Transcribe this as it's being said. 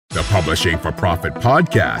The Publishing for Profit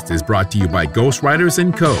podcast is brought to you by Ghostwriters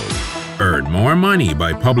 & Co. Earn more money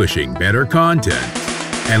by publishing better content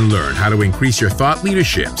and learn how to increase your thought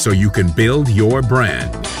leadership so you can build your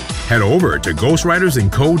brand. Head over to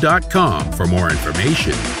ghostwritersandco.com for more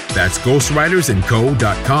information. That's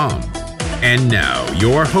ghostwritersandco.com. And now,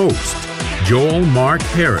 your host, Joel Mark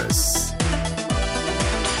Harris.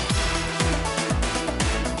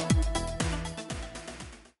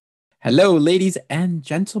 Hello, ladies and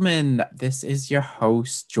gentlemen. This is your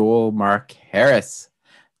host, Joel Mark Harris.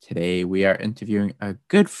 Today, we are interviewing a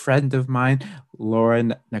good friend of mine,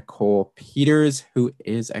 Lauren Nicole Peters, who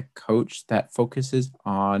is a coach that focuses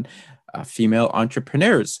on female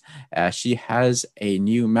entrepreneurs. She has a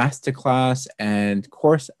new masterclass and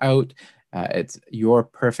course out. It's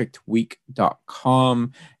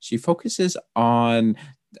yourperfectweek.com. She focuses on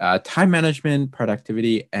time management,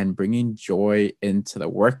 productivity, and bringing joy into the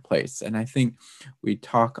workplace. And I think we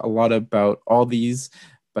talk a lot about all these,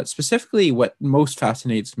 but specifically what most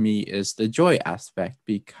fascinates me is the joy aspect,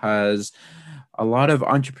 because a lot of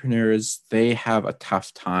entrepreneurs, they have a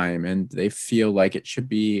tough time and they feel like it should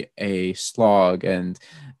be a slog and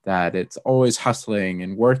that it's always hustling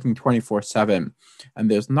and working 24/7. And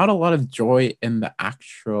there's not a lot of joy in the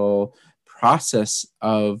actual process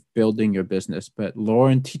of building your business. But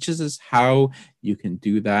Lauren teaches us how you can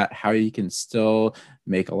do that, how you can still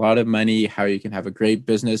make a lot of money, how you can have a great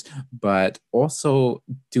business, but also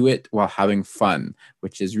do it while having fun,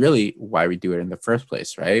 which is really why we do it in the first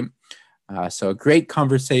place, right? So a great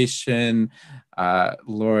conversation.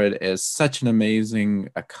 Lauren is such an amazing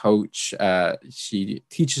coach. She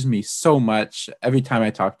teaches me so much. Every time I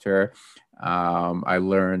talk to her, I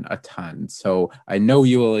learn a ton. So I know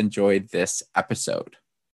you will enjoy this episode.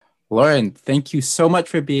 Lauren, thank you so much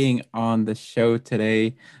for being on the show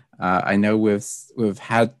today. I know we've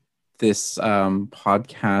had this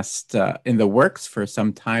podcast in the works for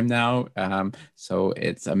some time now. So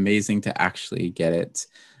it's amazing to actually get it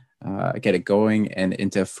going and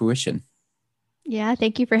into fruition. Yeah,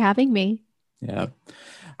 thank you for having me. Yeah.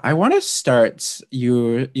 I want to start,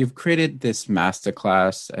 you've created this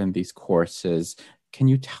masterclass and these courses. Can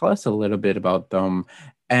you tell us a little bit about them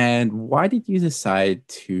and why did you decide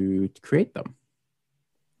to create them?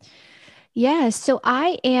 Yeah, so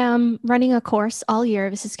I am running a course all year.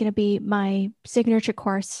 This is going to be my signature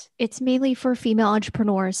course. It's mainly for female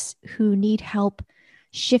entrepreneurs who need help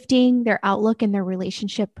shifting their outlook and their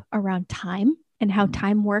relationship around time and how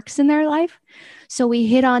time works in their life. So we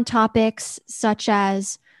hit on topics such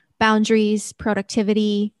as boundaries,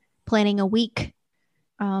 productivity, planning a week,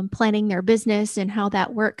 planning their business and how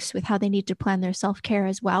that works with how they need to plan their self-care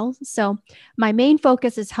as well. So my main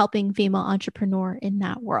focus is helping female entrepreneur in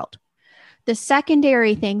that world. The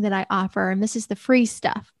secondary thing that I offer, and this is the free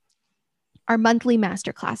stuff, are monthly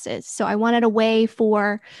masterclasses. So I wanted a way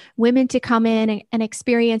for women to come in and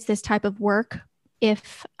experience this type of work.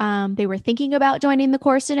 If they were thinking about joining the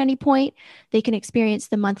course at any point, they can experience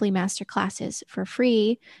the monthly masterclasses for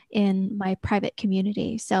free in my private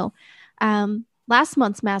community. So last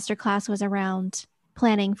month's masterclass was around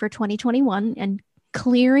planning for 2021 and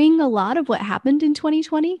clearing a lot of what happened in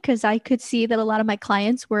 2020, because I could see that a lot of my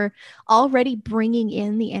clients were already bringing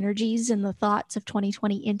in the energies and the thoughts of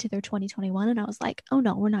 2020 into their 2021. And I was like, oh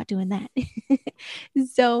no, we're not doing that.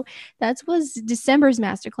 So that was December's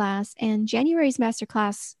masterclass, and January's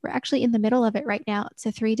masterclass, we're actually in the middle of it right now. It's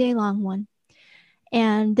a 3-day long one.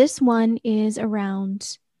 And this one is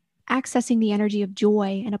around accessing the energy of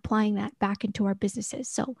joy and applying that back into our businesses.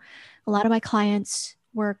 So a lot of my clients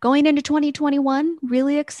were going into 2021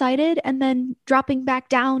 really excited and then dropping back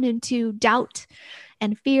down into doubt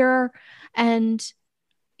and fear and,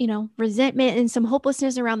 resentment and some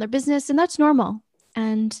hopelessness around their business. And that's normal.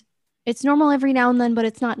 And it's normal every now and then, but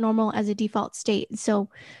it's not normal as a default state. So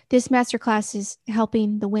this masterclass is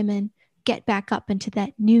helping the women get back up into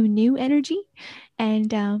that new energy.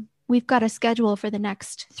 And we've got a schedule for the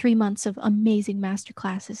next 3 months of amazing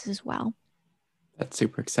masterclasses as well. That's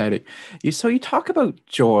super exciting. So you talk about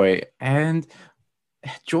joy, and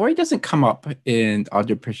joy doesn't come up in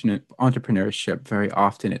entrepreneurship very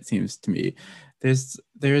often, it seems to me. There's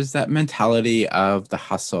that mentality of the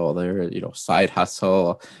hustle, side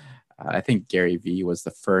hustle. I think Gary Vee was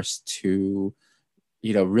the first to,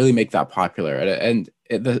 really make that popular.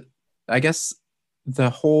 I guess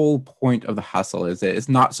the whole point of the hustle is that it's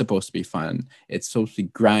not supposed to be fun. It's supposed to be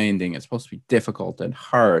grinding. It's supposed to be difficult and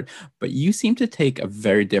hard. But you seem to take a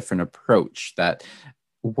very different approach, that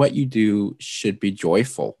what you do should be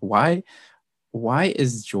joyful. Why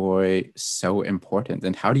is joy so important,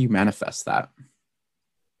 and how do you manifest that?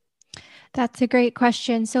 That's a great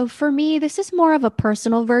question. So for me, this is more of a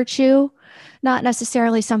personal virtue, not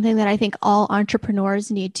necessarily something that I think all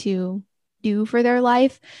entrepreneurs need to do for their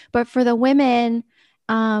life. But for the women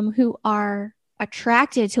who are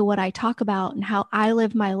attracted to what I talk about and how I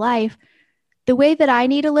live my life, the way that I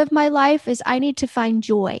need to live my life is I need to find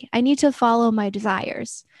joy. I need to follow my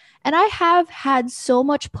desires. And I have had so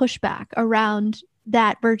much pushback around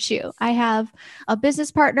that virtue. I have a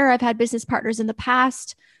business partner, I've had business partners in the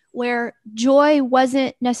past where joy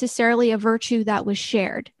wasn't necessarily a virtue that was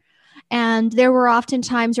shared. And there were often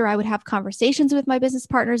times where I would have conversations with my business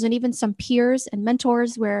partners and even some peers and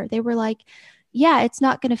mentors where they were like, yeah, it's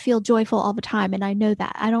not going to feel joyful all the time. And I know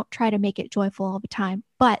that. I don't try to make it joyful all the time,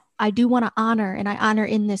 but I do want to honor, and I honor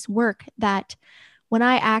in this work that when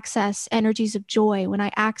I access energies of joy, when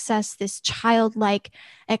I access this childlike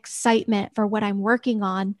excitement for what I'm working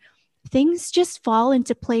on, things just fall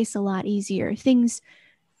into place a lot easier. Things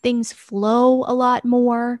flow a lot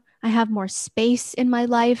more. I have more space in my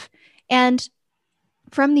life. And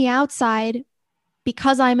from the outside,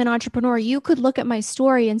 because I'm an entrepreneur, you could look at my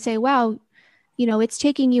story and say, wow, it's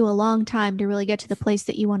taking you a long time to really get to the place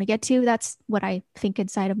that you want to get to. That's what I think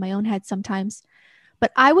inside of my own head sometimes.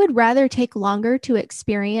 But I would rather take longer to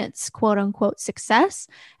experience quote unquote success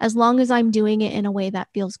as long as I'm doing it in a way that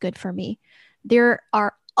feels good for me. There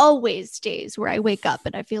are always days where I wake up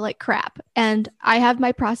and I feel like crap, and I have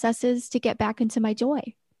my processes to get back into my joy.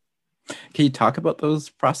 Can you talk about those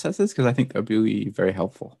processes? Because I think that would be very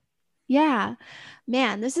helpful. Yeah,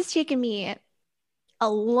 man, this has taken me a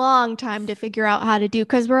long time to figure out how to do,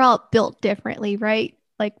 because we're all built differently, right?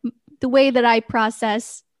 Like the way that I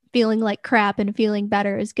process feeling like crap and feeling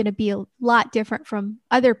better is going to be a lot different from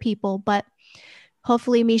other people, but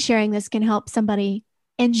hopefully me sharing this can help somebody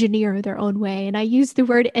engineer their own way. And I use the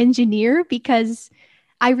word engineer because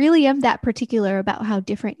I really am that particular about how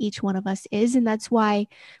different each one of us is. And that's why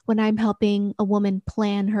when I'm helping a woman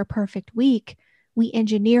plan her perfect week, we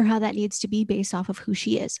engineer how that needs to be based off of who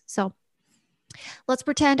she is. So let's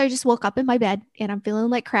pretend I just woke up in my bed and I'm feeling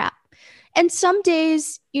like crap. And some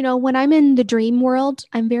days, when I'm in the dream world,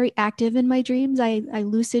 I'm very active in my dreams. I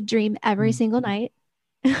lucid dream every single night.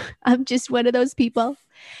 I'm just one of those people.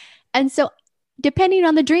 And so depending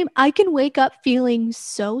on the dream, I can wake up feeling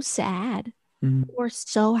so sad or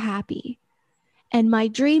so happy. And my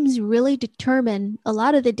dreams really determine a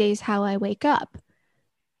lot of the days how I wake up.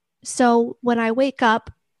 So when I wake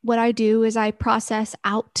up, what I do is I process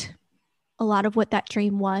out a lot of what that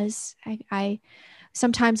dream was. I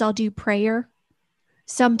sometimes I'll do prayer.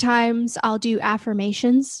 Sometimes I'll do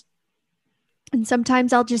affirmations. And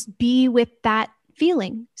sometimes I'll just be with that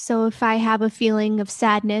feeling. So if I have a feeling of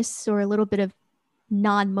sadness or a little bit of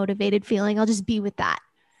non-motivated feeling, I'll just be with that.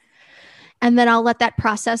 And then I'll let that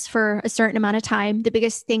process for a certain amount of time. The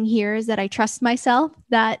biggest thing here is that I trust myself,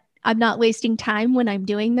 that I'm not wasting time when I'm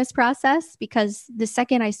doing this process, because the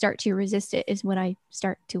second I start to resist it is when I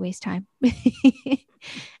start to waste time.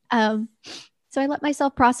 So I let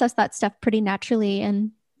myself process that stuff pretty naturally,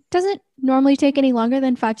 and it doesn't normally take any longer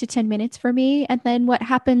than 5 to 10 minutes for me. And then what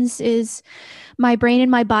happens is my brain and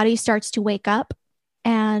my body starts to wake up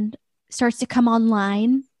and starts to come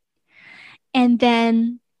online. And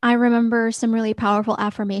then I remember some really powerful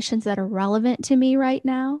affirmations that are relevant to me right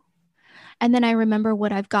now. And then I remember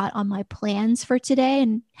what I've got on my plans for today.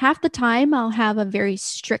 And half the time I'll have a very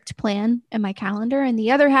strict plan in my calendar. And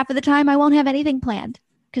the other half of the time I won't have anything planned,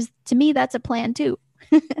 because to me, that's a plan too.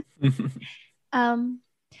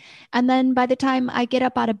 And then by the time I get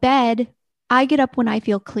up out of bed, I get up when I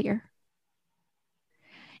feel clear.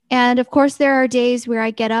 And of course, there are days where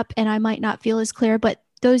I get up and I might not feel as clear, but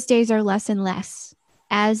those days are less and less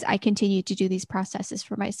as I continue to do these processes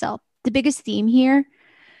for myself. The biggest theme here,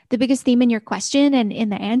 the biggest theme in your question and in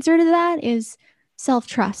the answer to that is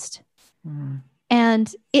self-trust.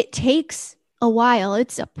 And it takes a while.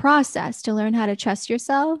 It's a process to learn how to trust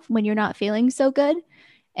yourself when you're not feeling so good,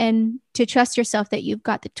 and to trust yourself that you've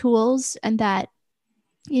got the tools, and that,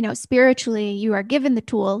 spiritually you are given the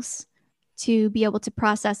tools to be able to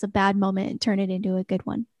process a bad moment and turn it into a good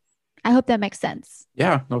one. I hope that makes sense.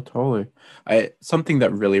 Yeah, no, totally. Something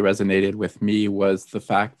that really resonated with me was the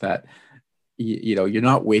fact that, you're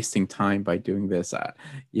not wasting time by doing this.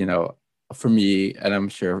 For me, and I'm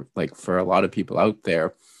sure like for a lot of people out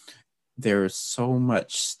there, there's so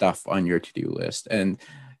much stuff on your to-do list, and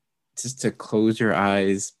just to close your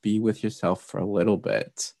eyes, be with yourself for a little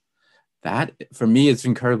bit. That for me is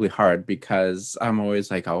incredibly hard, because I'm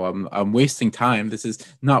always like, oh, I'm wasting time. This is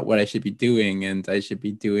not what I should be doing, and I should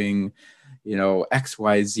be doing, X,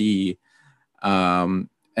 Y, Z.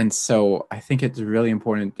 And so I think it's really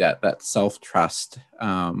important that self-trust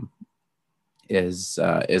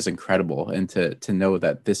is incredible, and to know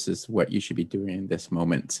that this is what you should be doing in this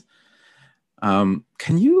moment. Can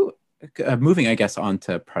you, moving, I guess, on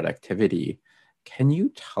to productivity, can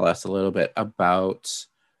you tell us a little bit about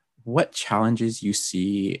what challenges you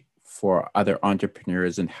see for other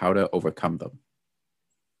entrepreneurs and how to overcome them?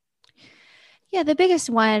 Yeah, the biggest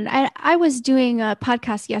one, I was doing a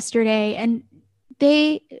podcast yesterday, and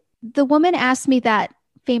the woman asked me that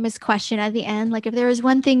famous question at the end, like if there was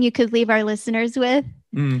one thing you could leave our listeners with,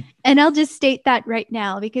 and I'll just state that right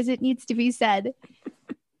now because it needs to be said.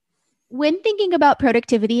 When thinking about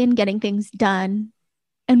productivity and getting things done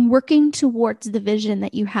and working towards the vision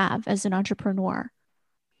that you have as an entrepreneur,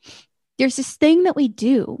 there's this thing that we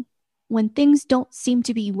do when things don't seem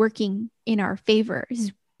to be working in our favor,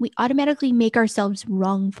 is we automatically make ourselves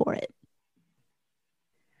wrong for it.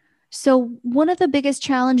 So one of the biggest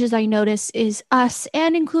challenges I notice is us,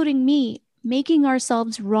 and including me, making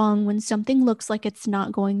ourselves wrong when something looks like it's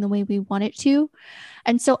not going the way we want it to.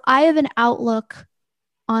 And so I have an outlook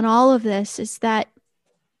on all of this, is that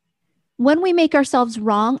when we make ourselves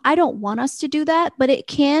wrong, I don't want us to do that, but it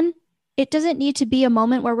doesn't need to be a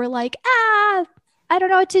moment where we're like, I don't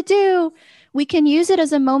know what to do. We can use it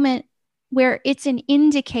as a moment where it's an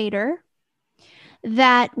indicator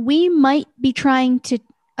that we might be trying to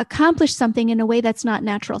accomplish something in a way that's not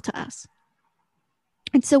natural to us.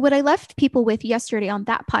 And so what I left people with yesterday on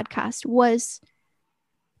that podcast was,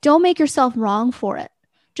 don't make yourself wrong for it.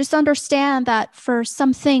 Just understand that for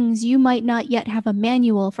some things, you might not yet have a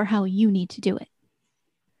manual for how you need to do it.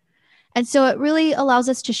 And so it really allows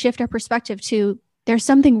us to shift our perspective to, there's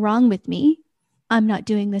something wrong with me. I'm not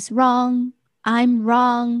doing this wrong. I'm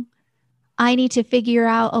wrong. I need to figure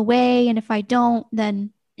out a way. And if I don't,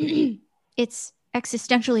 then it's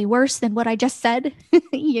existentially worse than what I just said,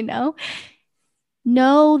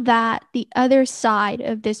 Know that the other side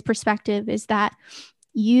of this perspective is that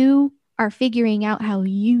you are figuring out how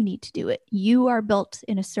you need to do it. You are built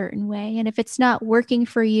in a certain way. And if it's not working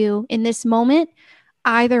for you in this moment,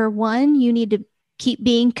 either one, you need to keep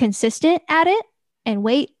being consistent at it and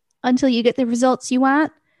wait until you get the results you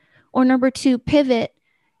want. Or number two, pivot,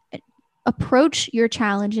 approach your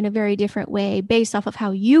challenge in a very different way based off of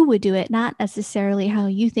how you would do it, not necessarily how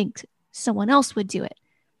you think someone else would do it.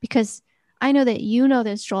 Because I know that you know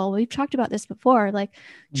this, Joel. We've talked about this before. Like,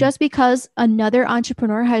 just because another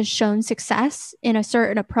entrepreneur has shown success in a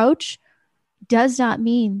certain approach does not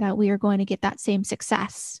mean that we are going to get that same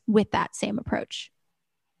success with that same approach.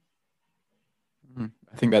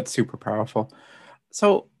 I think that's super powerful.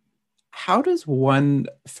 So how does one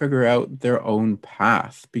figure out their own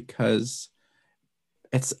path? Because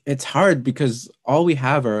it's hard, because all we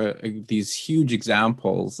have are these huge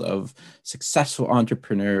examples of successful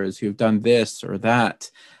entrepreneurs who've done this or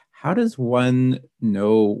that. How does one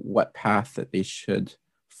know what path that they should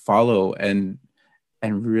follow and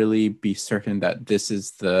really be certain that this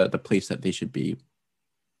is the place that they should be?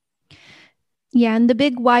 Yeah, in the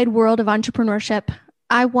big wide world of entrepreneurship,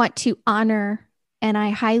 I want to honor and I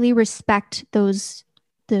highly respect those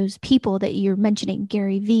people that you're mentioning,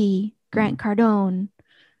 Gary Vee, Grant Cardone,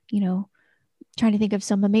 trying to think of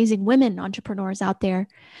some amazing women entrepreneurs out there,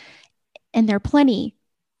 and there are plenty.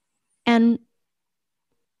 And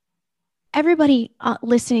everybody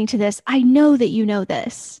listening to this, I know that you know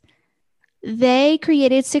this. They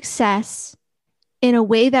created success in a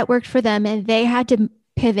way that worked for them, and they had to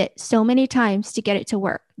pivot so many times to get it to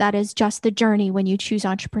work. That is just the journey when you choose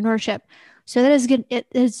entrepreneurship. So that is good. It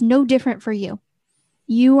is no different for you.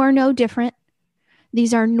 You are no different.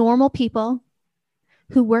 These are normal people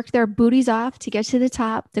who work their booties off to get to the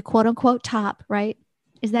top, the quote unquote top, right?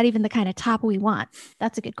 Is that even the kind of top we want?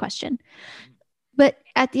 That's a good question. But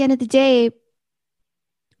at the end of the day,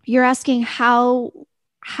 you're asking how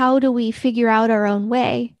do we figure out our own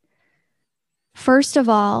way? First of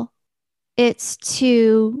all, it's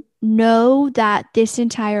to know that this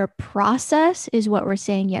entire process is what we're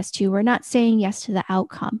saying yes to. We're not saying yes to the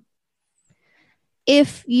outcome.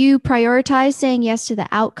 If you prioritize saying yes to the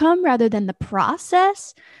outcome rather than the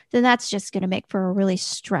process, then that's just going to make for a really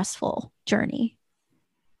stressful journey.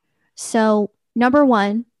 So, number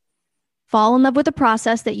one, fall in love with the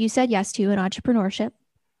process that you said yes to in entrepreneurship.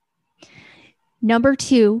 Number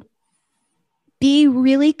two, be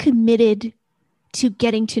really committed to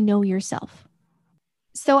getting to know yourself.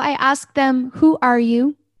 So I ask them, who are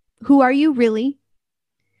you? Who are you really?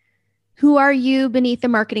 Who are you beneath the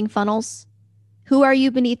marketing funnels? Who are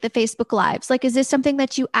you beneath the Facebook Lives? Like, is this something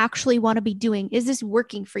that you actually want to be doing? Is this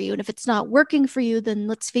working for you? And if it's not working for you, then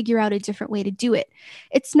let's figure out a different way to do it.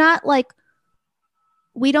 It's not like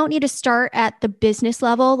we don't need to start at the business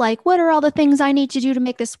level. Like, what are all the things I need to do to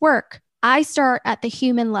make this work? I start at the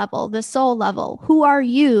human level, the soul level. Who are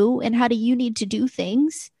you and how do you need to do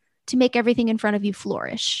things to make everything in front of you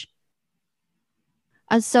flourish?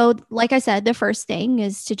 So, like I said, the first thing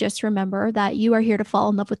is to just remember that you are here to fall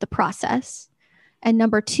in love with the process. And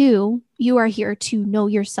number two, you are here to know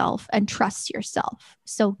yourself and trust yourself.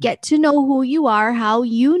 So get to know who you are, how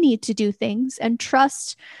you need to do things, and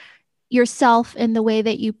trust yourself in the way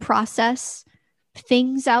that you process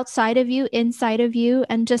things outside of you, inside of you,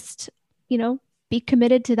 and just, be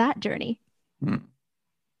committed to that journey.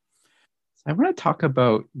 I want to talk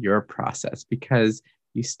about your process because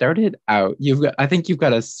you started out, I think you've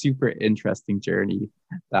got a super interesting journey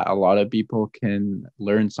that a lot of people can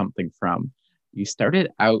learn something from. You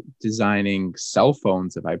started out designing cell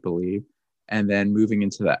phones, if I believe, and then moving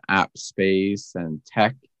into the app space and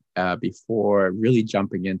tech before really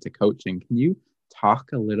jumping into coaching. Can you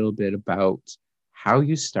talk a little bit about how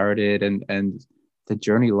you started and the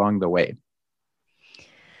journey along the way?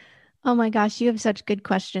 Oh my gosh, you have such good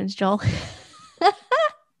questions, Joel.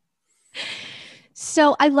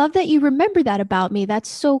 So I love that you remember that about me. That's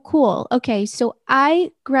so cool. Okay, so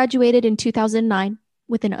I graduated in 2009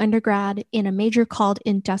 with an undergrad in a major called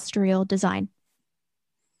industrial design.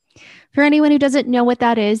 For anyone who doesn't know what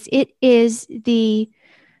that is, it is the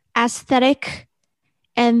aesthetic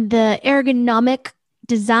and the ergonomic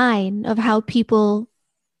design of how people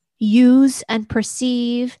use and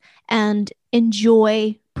perceive and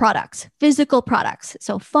enjoy products, physical products.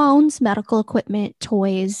 So phones, medical equipment,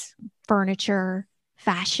 toys, furniture,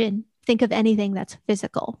 fashion. Think of anything that's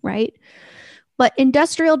physical, right? But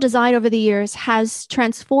industrial design over the years has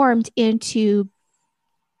transformed into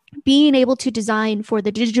being able to design for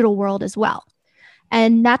the digital world as well.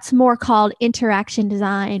 And that's more called interaction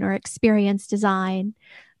design or experience design.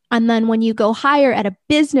 And then when you go higher at a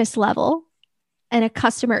business level and a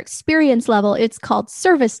customer experience level, it's called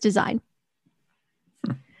service design.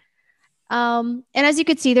 And as you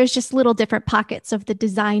can see, there's just little different pockets of the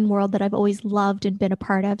design world that I've always loved and been a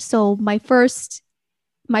part of. So my first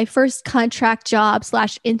contract job /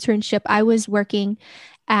 internship, I was working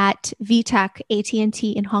at VTech,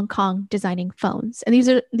 AT&T in Hong Kong, designing phones. And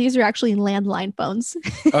these are actually landline phones.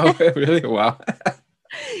 Oh, really? Wow.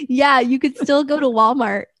 Yeah, you could still go to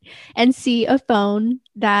Walmart and see a phone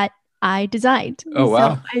that I designed. Oh,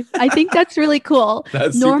 wow. So I think that's really cool.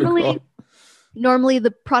 That's super cool. Normally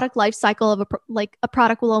the product life cycle of a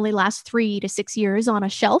product will only last 3 to 6 years on a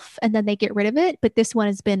shelf and then they get rid of it. But this one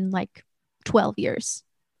has been like 12 years,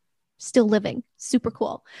 still living. Super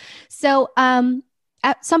cool. So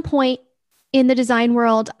at some point in the design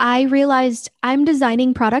world, I realized I'm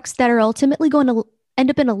designing products that are ultimately going to end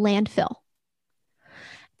up in a landfill.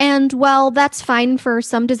 And while that's fine for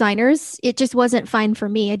some designers, it just wasn't fine for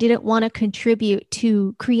me. I didn't want to contribute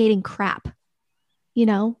to creating crap.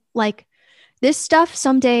 Like this stuff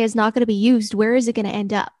someday is not going to be used. Where is it going to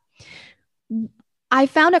end up? I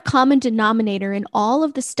found a common denominator in all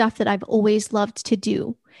of the stuff that I've always loved to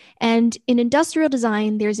do. And in industrial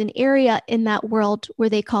design, there's an area in that world where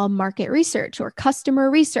they call market research or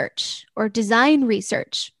customer research or design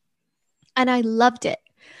research. And I loved it.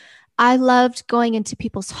 I loved going into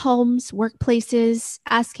people's homes, workplaces,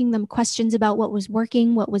 asking them questions about what was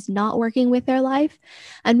working, what was not working with their life,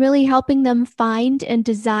 and really helping them find and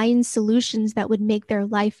design solutions that would make their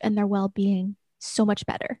life and their well-being so much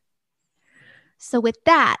better. So with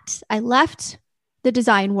that, I left the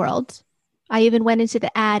design world. I even went into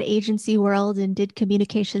the ad agency world and did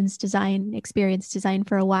communications design, experience design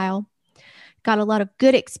for a while. Got a lot of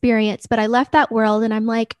good experience, but I left that world and I'm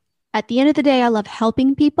like, at the end of the day, I love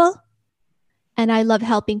helping people. And I love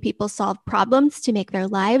helping people solve problems to make their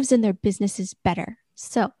lives and their businesses better.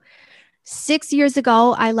 So 6 years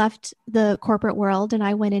ago, I left the corporate world and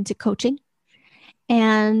I went into coaching.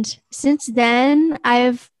 And since then,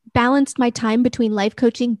 I've balanced my time between life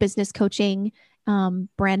coaching, business coaching,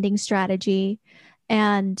 branding strategy.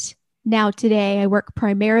 And now today, I work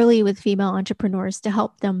primarily with female entrepreneurs to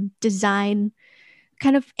help them design,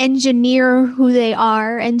 kind of engineer who they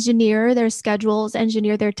are, engineer their schedules,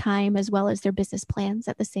 engineer their time, as well as their business plans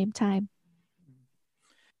at the same time.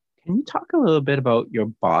 Can you talk a little bit about your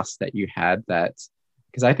boss that you had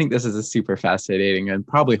because I think this is a super fascinating and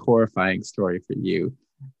probably horrifying story for you,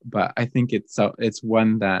 but I think it's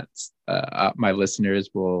one that my listeners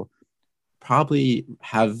will probably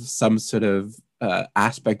have some sort of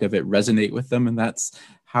aspect of it resonate with them. And that's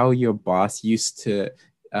how your boss used to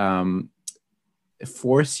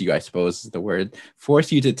force you, I suppose is the word,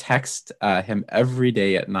 force you to text him every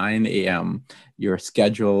day at 9 a.m. your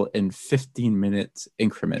schedule in 15-minute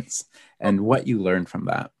increments and what you learned from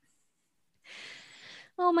that.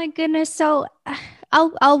 Oh my goodness. So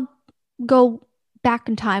I'll go back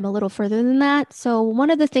in time a little further than that. So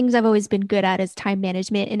one of the things I've always been good at is time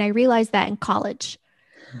management. And I realized that in college,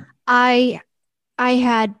 I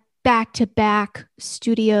had back-to-back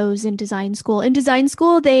studios in design school. In design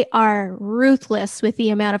school, they are ruthless with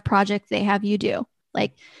the amount of projects they have you do.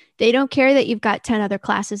 Like, they don't care that you've got 10 other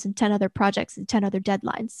classes and 10 other projects and 10 other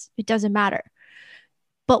deadlines. It doesn't matter.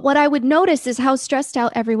 But what I would notice is how stressed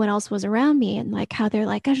out everyone else was around me, and like how they're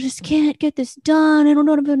like, I just can't get this done. I don't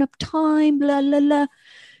have enough time, blah, blah, blah.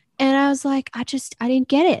 And I was like, I didn't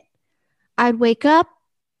get it. I'd wake up,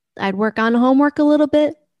 I'd work on homework a little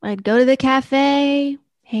bit. I'd go to the cafe,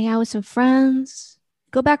 hang out with some friends,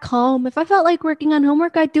 go back home. If I felt like working on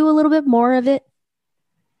homework, I'd do a little bit more of it.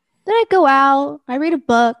 Then I'd go out, I'd read a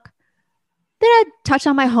book. Then I'd touch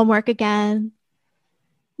on my homework again.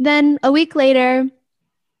 Then a week later,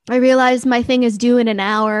 I realized my thing is due in an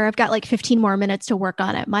hour. I've got like 15 more minutes to work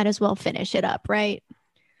on it. Might as well finish it up, right?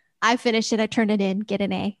 I finish it, I turn it in, get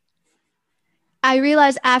an A. I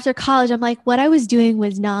realized after college, I'm like, what I was doing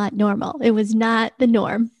was not normal. It was not the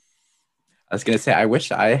norm. I was going to say, I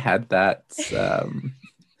wish I had that.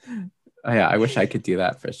 Yeah, I wish I could do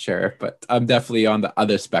that for sure. But I'm definitely on the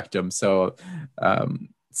other spectrum. So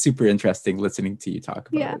super interesting listening to you talk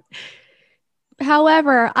about it.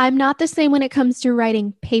 However, I'm not the same when it comes to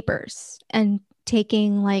writing papers and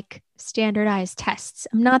taking like standardized tests.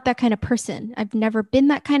 I'm not that kind of person. I've never been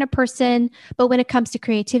that kind of person. But when it comes to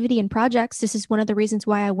creativity and projects, this is one of the reasons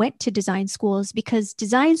why I went to design schools, because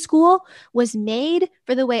design school was made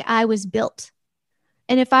for the way I was built.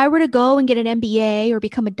 And if I were to go and get an MBA or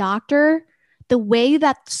become a doctor, the way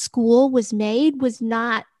that school was made was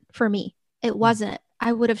not for me. It wasn't.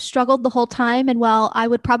 I would have struggled the whole time. And while I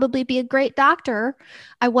would probably be a great doctor,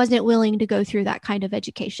 I wasn't willing to go through that kind of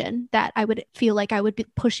education, that I would feel like I would be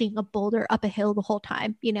pushing a boulder up a hill the whole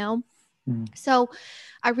time, you know? So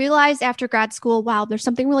I realized after grad school, wow, there's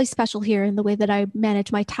something really special here in the way that I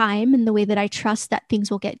manage my time and the way that I trust that things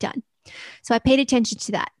will get done. So I paid attention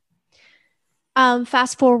to that.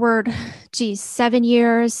 Fast forward, 7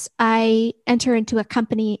 years, I enter into a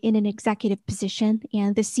company in an executive position,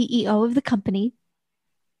 and the CEO of the company,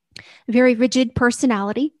 very rigid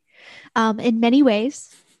personality, in many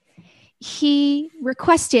ways, he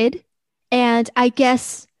requested, and I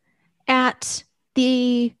guess at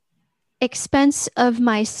the expense of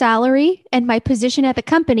my salary and my position at the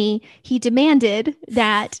company, he demanded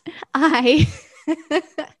that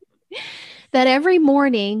that every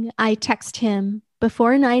morning I text him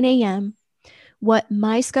before 9 a.m. what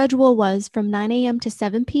my schedule was from 9 a.m. to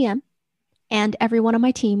 7 p.m. And everyone on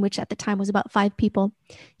my team, which at the time was about 5 people,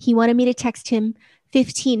 he wanted me to text him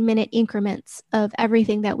 15-minute increments of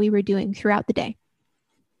everything that we were doing throughout the day.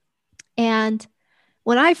 And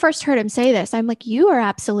when I first heard him say this, I'm like, you are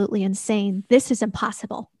absolutely insane. This is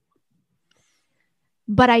impossible.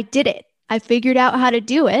 But I did it. I figured out how to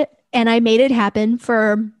do it, and I made it happen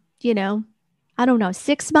for,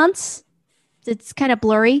 6 months. It's kind of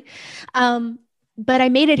blurry. But I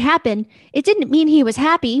made it happen. It didn't mean he was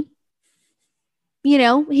happy.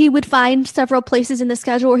 He would find several places in the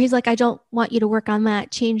schedule where he's like, I don't want you to work on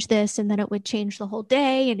that, change this. And then it would change the whole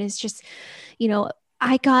day. And it's just,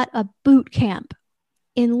 I got a boot camp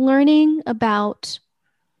in learning about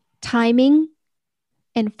timing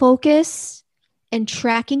and focus and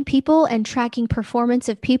tracking people and tracking performance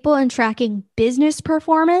of people and tracking business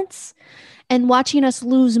performance and watching us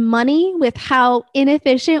lose money with how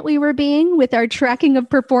inefficient we were being with our tracking of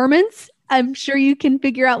performance. I'm sure you can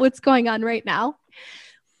figure out what's going on right now.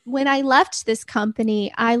 When I left this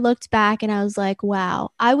company, I looked back and I was like,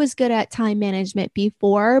 wow, I was good at time management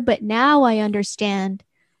before, but now I understand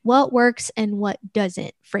what works and what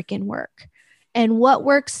doesn't freaking work, and what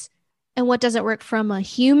works and what doesn't work from a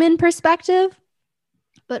human perspective,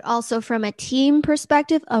 but also from a team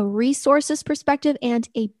perspective, a resources perspective, and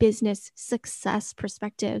a business success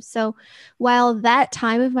perspective. So while that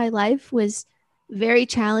time of my life was very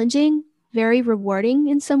challenging, very rewarding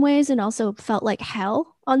in some ways, and also felt like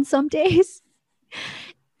hell on some days,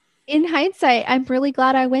 in hindsight, I'm really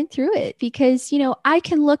glad I went through it, because, I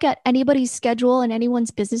can look at anybody's schedule and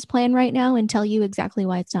anyone's business plan right now and tell you exactly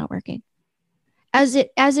why it's not working as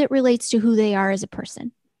it relates to who they are as a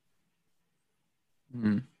person.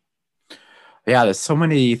 Yeah, there's so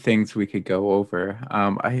many things we could go over.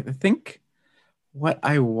 I think what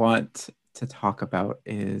I want to talk about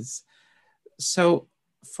is, so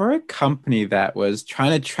for a company that was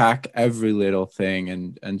trying to track every little thing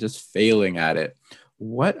and just failing at it,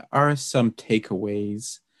 what are some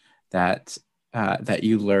takeaways that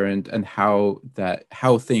you learned, and how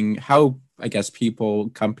I guess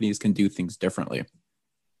companies can do things differently?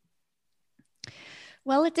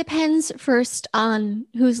 Well, it depends first on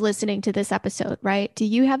who's listening to this episode, right? Do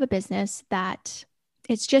you have a business that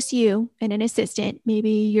it's just you and an assistant? Maybe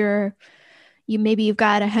you've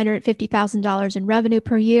got $150,000 in revenue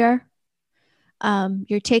per year.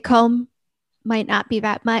 Your take home might not be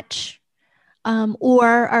that much. Or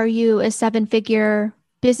are you a 7-figure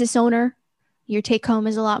business owner? Your take home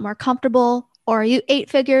is a lot more comfortable. Or are you 8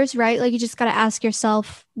 figures, right? Like you just got to ask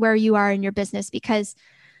yourself where you are in your business, because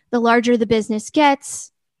the larger the business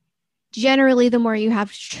gets, generally the more you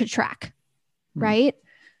have to track, right?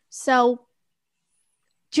 So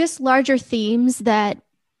just larger themes that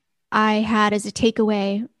I had as a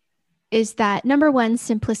takeaway is that number one,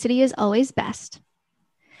 simplicity is always best.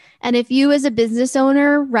 And if you as a business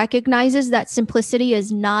owner recognizes that simplicity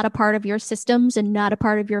is not a part of your systems and not a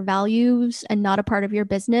part of your values and not a part of your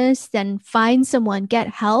business, then find someone, get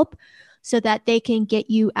help so that they can get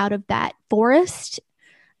you out of that forest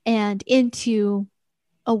and into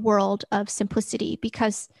a world of simplicity,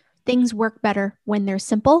 because things work better when they're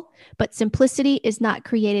simple, but simplicity is not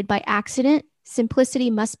created by accident. Simplicity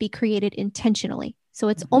must be created intentionally. So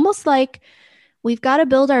it's almost like we've got to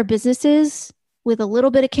build our businesses with a little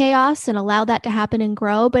bit of chaos and allow that to happen and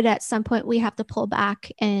grow. But at some point we have to pull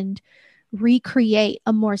back and recreate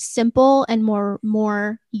a more simple and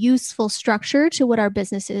more useful structure to what our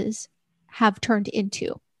businesses have turned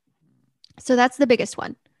into. So that's the biggest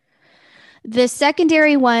one. The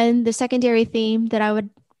secondary theme that I would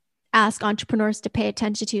ask entrepreneurs to pay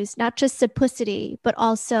attention to is not just simplicity, but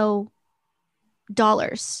also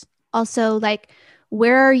dollars. Also, like,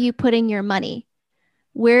 where are you putting your money?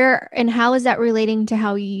 Where and how is that relating to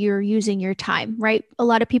how you're using your time, right? A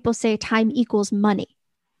lot of people say time equals money.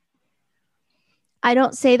 I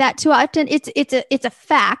don't say that too often. It's a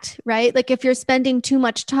fact, right? Like if you're spending too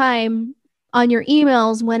much time on your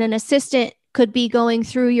emails when an assistant could be going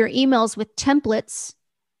through your emails with templates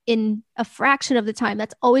in a fraction of the time,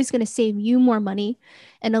 that's always going to save you more money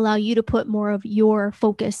and allow you to put more of your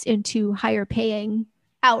focus into higher paying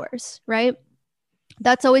hours, right?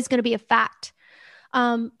 That's always going to be a fact.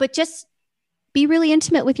 But just be really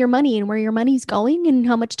intimate with your money and where your money's going and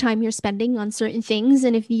how much time you're spending on certain things.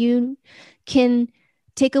 And if you can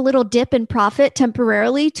take a little dip in profit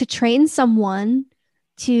temporarily to train someone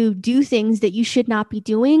to do things that you should not be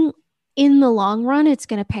doing, in the long run, it's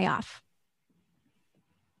going to pay off.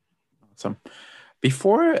 Awesome.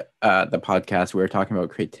 Before the podcast, we were talking about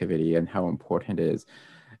creativity and how important it is.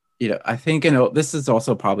 I think, this is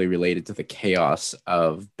also probably related to the chaos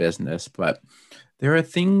of business, but there are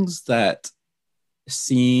things that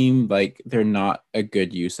seem like they're not a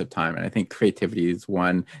good use of time. And I think creativity is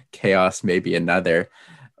one, chaos may be another.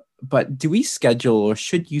 But do we schedule, or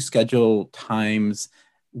should you schedule times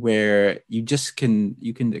where you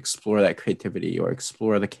can explore that creativity or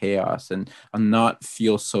explore the chaos and not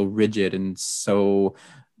feel so rigid and so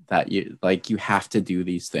that you have to do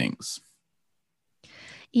these things?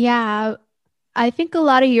 Yeah, I think a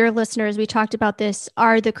lot of your listeners, we talked about this,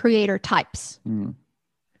 are the creator types.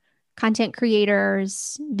 Content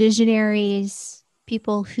creators, visionaries,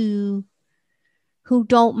 people who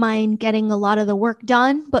don't mind getting a lot of the work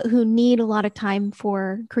done, but who need a lot of time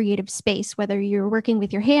for creative space, whether you're working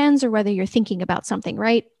with your hands or whether you're thinking about something,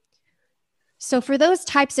 right? So for those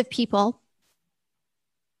types of people,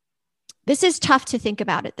 this is tough to think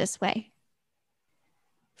about it this way.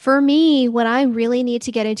 For me, when I really need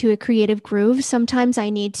to get into a creative groove, sometimes I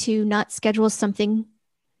need to not schedule something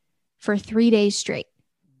for 3 days straight.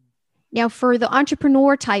 Now, for the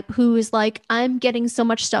entrepreneur type who is like, I'm getting so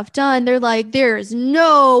much stuff done, they're like, there's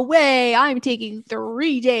no way I'm taking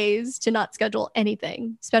 3 days to not schedule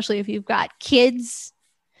anything, especially if you've got kids,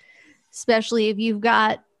 especially if you've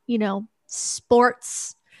got,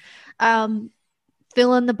 sports,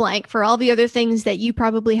 fill in the blank for all the other things that you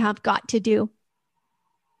probably have got to do.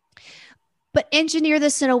 But engineer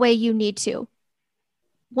this in a way you need to.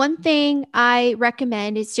 One thing I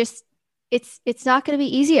recommend is just, it's not going to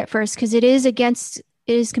be easy at first, because it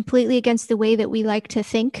is completely against the way that we like to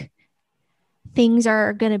think. Things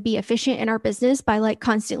are going to be efficient in our business by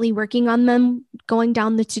constantly working on them, going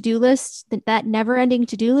down the to-do list, that never-ending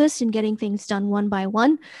to-do list, and getting things done one by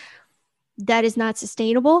one. That is not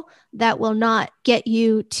sustainable. That will not get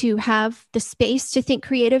you to have the space to think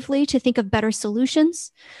creatively, to think of better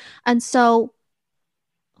solutions. And so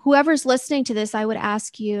whoever's listening to this, I would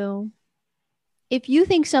ask you, if you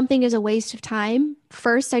think something is a waste of time,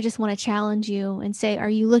 first, I just want to challenge you and say, are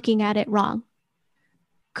you looking at it wrong?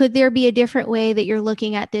 Could there be a different way that you're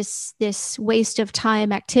looking at this waste of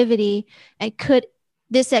time activity? And could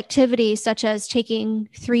this activity, such as taking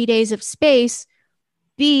 3 days of space,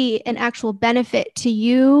 be an actual benefit to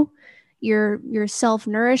you, your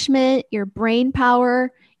self-nourishment, your brain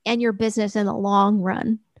power, and your business in the long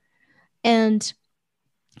run. And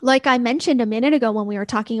like I mentioned a minute ago when we were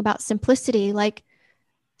talking about simplicity, like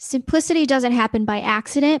simplicity doesn't happen by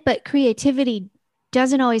accident, but creativity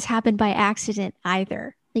doesn't always happen by accident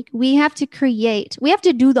either. Like we have to create, we have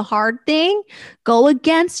to do the hard thing, go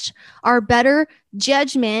against our better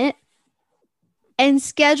judgment and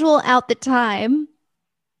schedule out the time.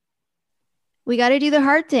 We got to do the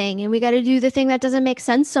hard thing, and we got to do the thing that doesn't make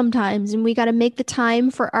sense sometimes. And we got to make the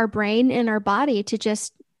time for our brain and our body to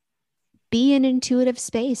just be in intuitive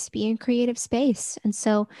space, be in creative space. And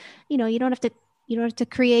so, you don't have to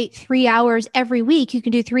create 3 hours every week. You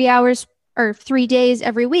can do 3 hours or 3 days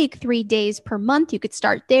every week, 3 days per month. You could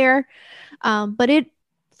start there. But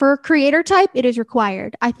for a creator type, it is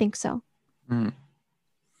required. I think so. Mm.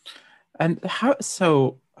 And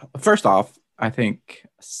so first off, I think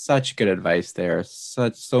such good advice there,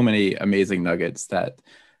 so many amazing nuggets that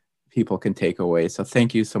people can take away. So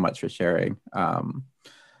thank you so much for sharing.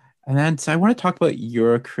 And then so I want to talk about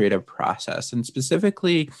your creative process, and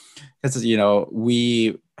specifically because,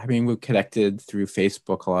 we've connected through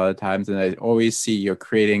Facebook a lot of times, and I always see you're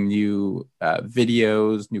creating new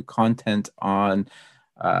videos, new content on,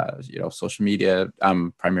 social media.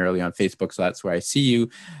 I'm primarily on Facebook, so that's where I see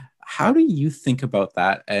you. How do you think about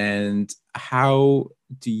that, and how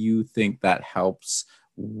do you think that helps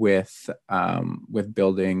with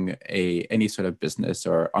building any sort of business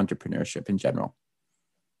or entrepreneurship in general?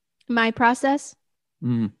 My process?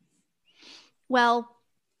 Well,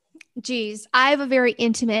 geez, I have a very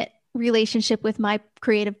intimate relationship with my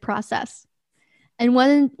creative process. And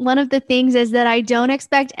one of the things is that I don't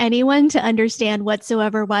expect anyone to understand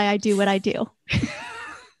whatsoever why I do what I do.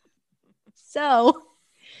 So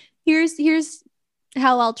here's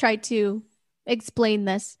how I'll try to explain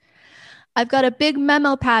this. I've got a big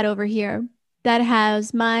memo pad over here that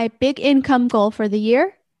has my big income goal for the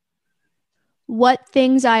year, what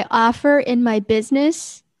things I offer in my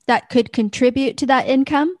business that could contribute to that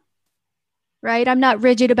income, right? I'm not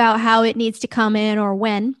rigid about how it needs to come in or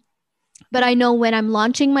when, but I know when I'm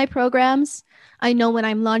launching my programs. I know when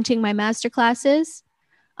I'm launching my masterclasses.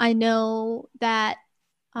 I know that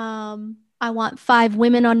I want 5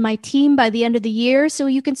 women on my team by the end of the year. So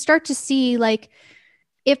you can start to see, like,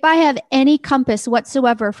 if I have any compass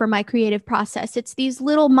whatsoever for my creative process, it's these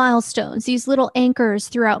little milestones, these little anchors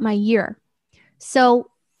throughout my year. So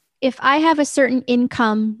if I have a certain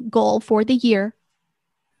income goal for the year,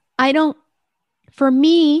 for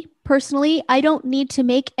me personally, I don't need to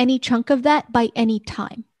make any chunk of that by any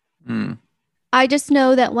time. I just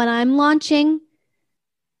know that when I'm launching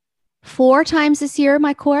 4 times this year,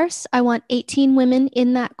 my course, I want 18 women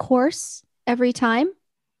in that course every time.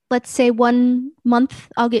 Let's say 1 month,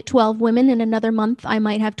 I'll get 12 women. In another month, I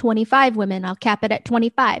might have 25 women. I'll cap it at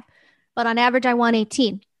 25. But on average, I want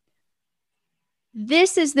 18.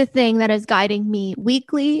 This is the thing that is guiding me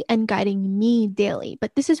weekly and guiding me daily.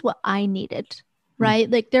 But this is what I needed, right?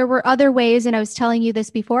 Like there were other ways, and I was telling you this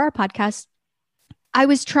before our podcast. I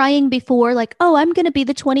was trying before, like, oh, I'm going to be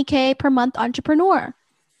the 20K per month entrepreneur.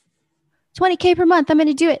 20K per month, I'm going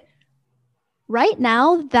to do it. Right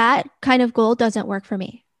now, that kind of goal doesn't work for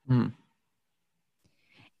me.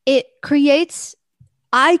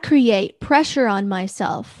 I create pressure on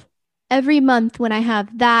myself every month when I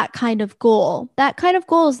have that kind of goal. That kind of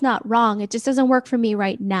goal is not wrong. It just doesn't work for me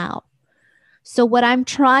right now. So what I'm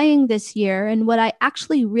trying this year, and what I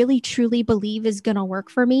actually really truly believe is going to work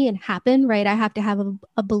for me and happen, right? I have to have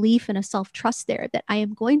a belief and a self-trust there that I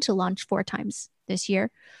am going to launch 4 times this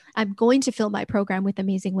year. I'm going to fill my program with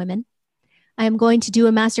amazing women. I am going to do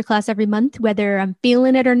a masterclass every month, whether I'm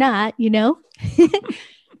feeling it or not,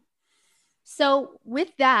 So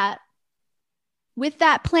with that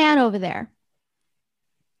plan over there,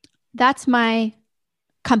 that's my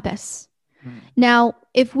compass. Now,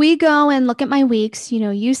 if we go and look at my weeks,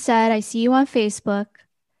 you said, I see you on Facebook.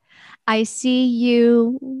 I see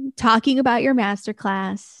you talking about your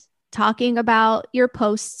masterclass, talking about your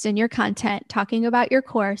posts and your content, talking about your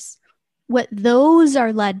course. What those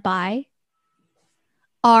are led by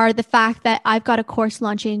are the fact that I've got a course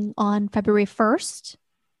launching on February 1st.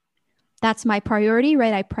 That's my priority,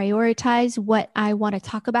 right? I prioritize what I want to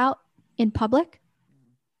talk about in public.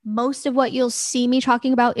 Most of what you'll see me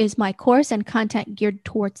talking about is my course and content geared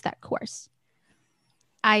towards that course.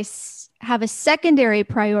 I have a secondary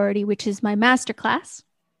priority, which is my masterclass.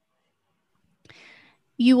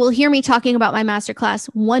 You will hear me talking about my masterclass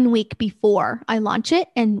 1 week before I launch it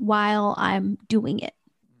and while I'm doing it.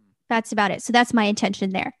 That's about it. So that's my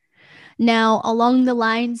intention there. Now, along the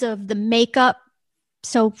lines of the makeup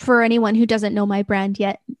So for anyone who doesn't know my brand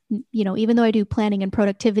yet, even though I do planning and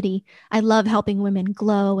productivity, I love helping women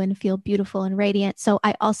glow and feel beautiful and radiant. So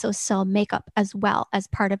I also sell makeup as well as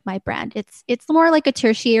part of my brand. It's more like a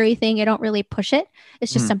tertiary thing. I don't really push it.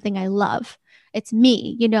 It's just something I love. It's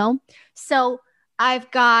me, So I've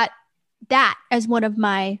got that as one of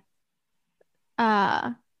my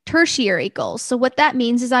tertiary goals. So what that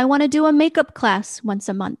means is I want to do a makeup class once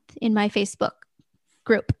a month in my Facebook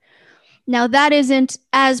group. Now, that isn't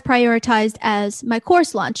as prioritized as my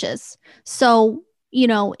course launches. So,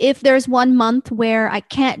 if there's 1 month where I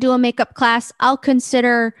can't do a makeup class, I'll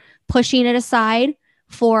consider pushing it aside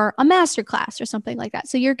for a master class or something like that.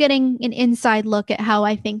 So you're getting an inside look at how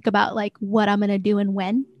I think about like what I'm going to do and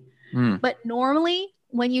when. But normally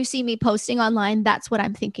when you see me posting online, that's what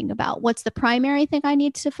I'm thinking about. What's the primary thing I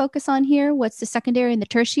need to focus on here? What's the secondary and the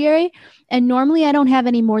tertiary? And normally I don't have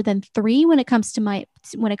any more than 3 when it comes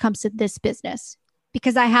to this business,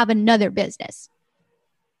 because I have another business.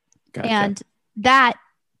 Gotcha. And that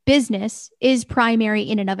business is primary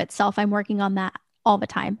in and of itself. I'm working on that all the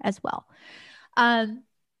time as well.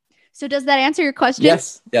 So does that answer your question?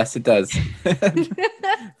 Yes, it does.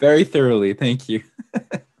 Very thoroughly. Thank you.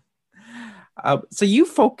 So you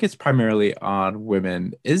focus primarily on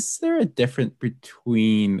women. Is there a difference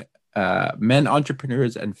between men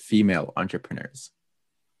entrepreneurs and female entrepreneurs?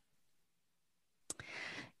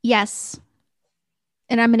 Yes.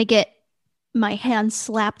 And I'm going to get my hand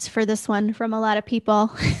slapped for this one from a lot of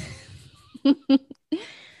people.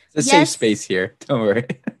 It's a safe space here. Don't worry.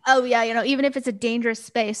 Oh, yeah. Even if it's a dangerous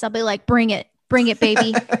space, I'll be like, bring it,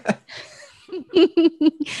 baby.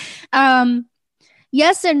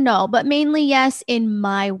 Yes and no, but mainly yes in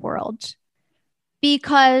my world,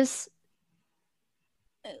 because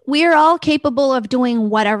we are all capable of doing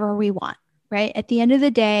whatever we want, right? At the end of the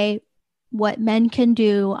day, what men can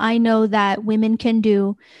do, I know that women can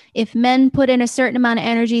do. If men put in a certain amount of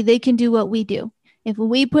energy, they can do what we do. If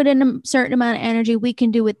we put in a certain amount of energy, we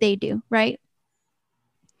can do what they do, right?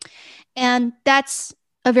 And that's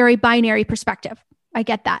a very binary perspective. I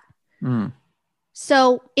get that.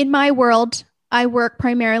 So in my world, I work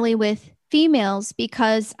primarily with females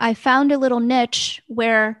because I found a little niche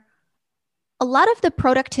where a lot of the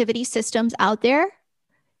productivity systems out there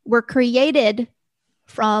were created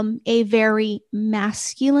from a very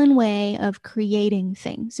masculine way of creating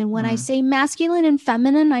things. And when I say masculine and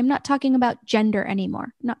feminine, I'm not talking about gender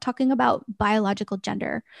anymore. I'm not talking about biological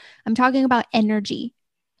gender. I'm talking about energy.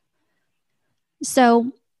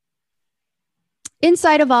 So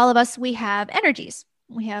inside of all of us, we have energies.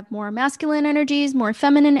 We have more masculine energies, more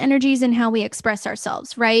feminine energies in how we express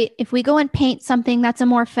ourselves, right? If we go and paint something, that's a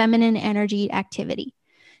more feminine energy activity.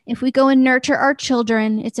 If we go and nurture our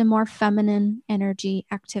children, it's a more feminine energy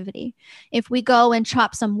activity. If we go and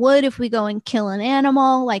chop some wood, if we go and kill an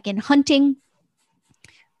animal, like in hunting,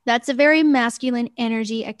 that's a very masculine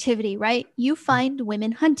energy activity, right? You find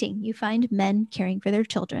women hunting. You find men caring for their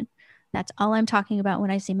children. That's all I'm talking about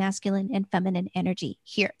when I say masculine and feminine energy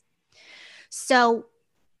here. So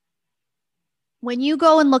when you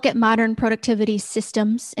go and look at modern productivity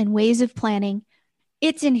systems and ways of planning,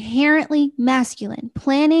 it's inherently masculine.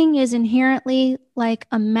 Planning is inherently like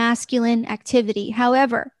a masculine activity.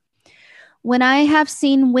 However, when I have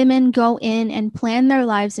seen women go in and plan their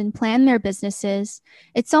lives and plan their businesses,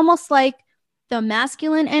 it's almost like the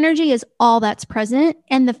masculine energy is all that's present,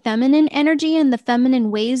 and the feminine energy and the feminine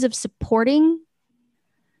ways of supporting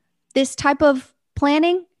this type of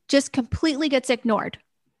planning just completely gets ignored.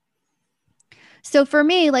 So for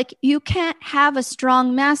me, like, you can't have a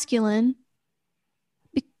strong masculine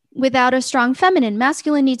without a strong feminine.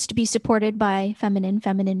 Masculine needs to be supported by feminine.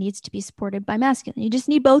 Feminine needs to be supported by masculine. You just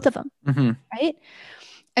need both of them, right?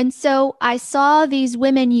 And so I saw these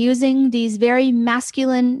women using these very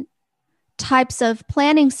masculine types of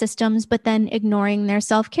planning systems, but then ignoring their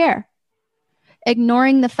self-care,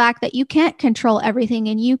 ignoring the fact that you can't control everything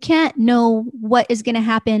and you can't know what is going to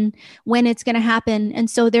happen, when it's going to happen. And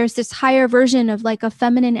so there's this higher version of like a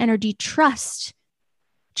feminine energy trust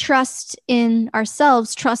in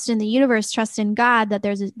ourselves, trust in the universe, trust in God, that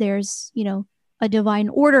there's a divine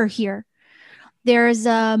order here. There's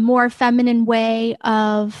a more feminine way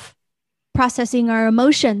of processing our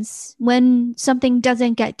emotions when something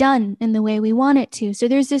doesn't get done in the way we want it to. So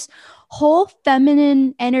there's this whole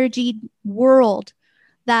feminine energy world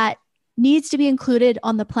that needs to be included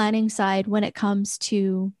on the planning side when it comes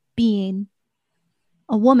to being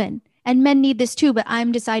a woman. And men need this too, but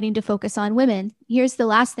I'm deciding to focus on women. Here's the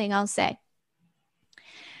last thing I'll say.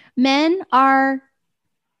 Men are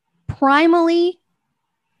primally,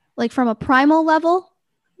 like from a primal level,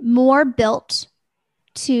 more built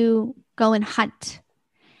to go and hunt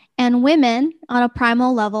And women on a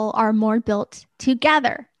primal level are more built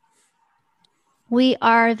together. We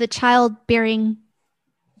are the childbearing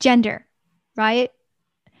gender, right?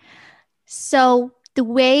 So the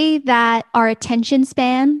way that our attention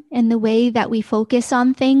span and the way that we focus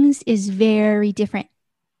on things is very different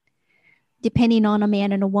depending on a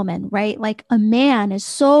man and a woman, right? Like a man is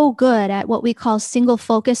so good at what we call single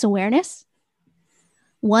focus awareness.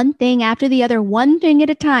 One thing after the other, one thing at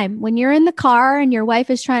a time. When you're in the car and your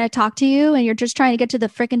wife is trying to talk to you and you're just trying to get to the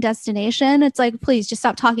freaking destination, it's like, please just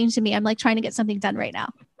stop talking to me. I'm like trying to get something done right now.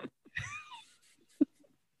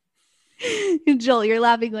 Joel, you're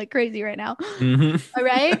laughing like crazy right now. Mm-hmm. All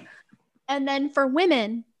right. And then for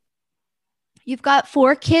women, you've got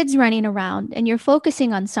 4 kids running around and you're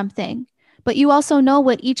focusing on something, but you also know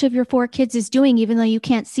what each of your 4 kids is doing, even though you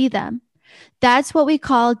can't see them. That's what we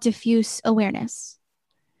call diffuse awareness.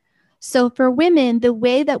 So for women, the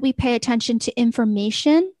way that we pay attention to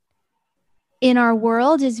information in our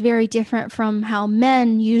world is very different from how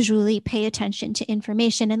men usually pay attention to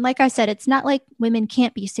information. And like I said, it's not like women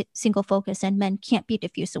can't be single focus and men can't be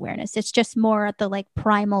diffuse awareness. It's just more at the like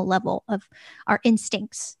primal level of our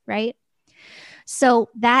instincts, right? So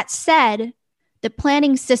that said, the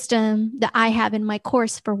planning system that I have in my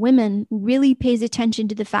course for women really pays attention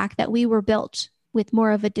to the fact that we were built with more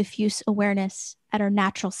of a diffuse awareness at our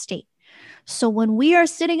natural state. So when we are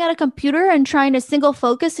sitting at a computer and trying to single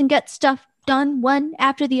focus and get stuff done one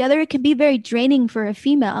after the other, it can be very draining for a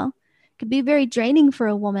female. It can be very draining for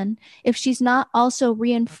a woman if she's not also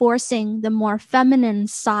reinforcing the more feminine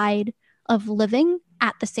side of living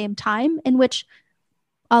at the same time, in which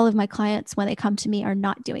all of my clients, when they come to me, are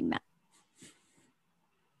not doing that.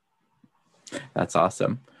 That's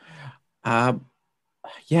awesome.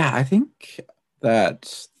 Yeah, I think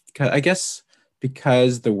that, I guess,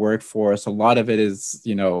 because the workforce, a lot of it is,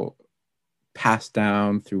 passed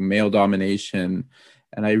down through male domination.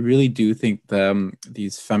 And I really do think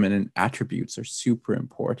these feminine attributes are super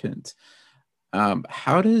important.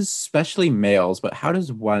 How does, especially males, but how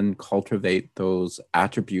does one cultivate those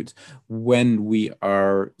attributes when we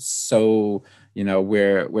are so,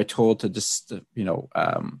 we're told to just,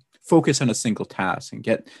 focus on a single task and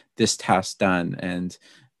get this task done. And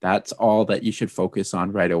that's all that you should focus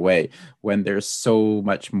on right away, when there's so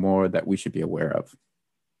much more that we should be aware of.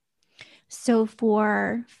 So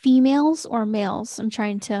for females or males, I'm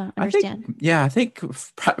trying to understand. I think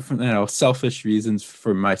selfish reasons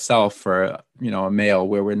for myself, for, a male,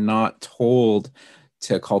 where we're not told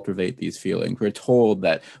to cultivate these feelings. We're told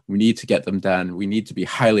that we need to get them done. We need to be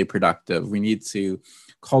highly productive. We need to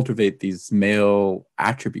cultivate these male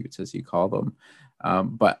attributes, as you call them.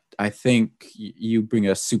 But I think you bring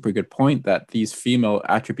a super good point that these female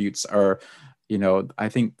attributes are, I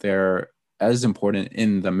think they're as important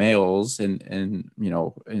in the males and in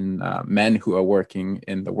men who are working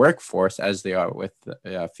in the workforce as they are with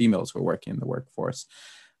females who are working in the workforce.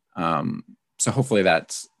 So hopefully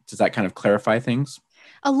does that kind of clarify things?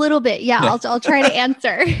 A little bit. Yeah. I'll try to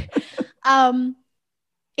answer.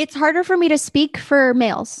 It's harder for me to speak for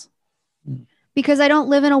males because I don't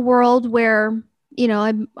live in a world where,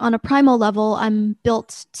 I'm on a primal level, I'm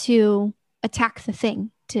built to attack the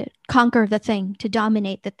thing, to conquer the thing, to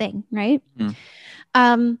dominate the thing, right?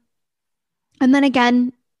 And then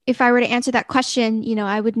again, if I were to answer that question,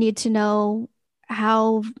 I would need to know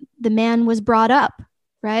how the man was brought up,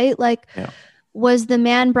 right? Like, was the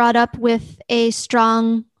man brought up with a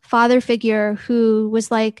strong father figure who was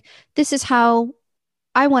like, this is how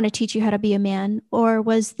I want to teach you how to be a man? Or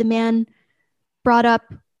was the man brought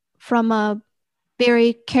up from a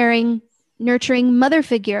very caring, nurturing mother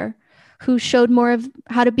figure who showed more of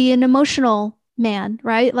how to be an emotional man,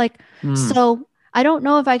 right? So I don't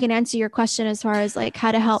know if I can answer your question as far as like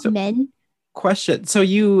how to help men. Question. So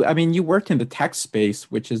you worked in the tech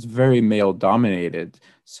space, which is very male dominated.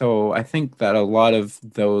 So I think that a lot of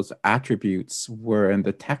those attributes were in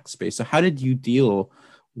the tech space. So how did you deal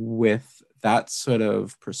with that sort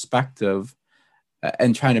of perspective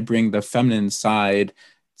and trying to bring the feminine side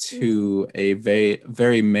to a very,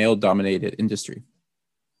 very male dominated industry?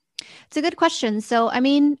 It's a good question. So,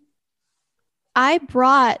 I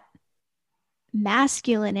brought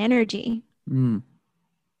masculine energy.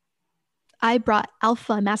 I brought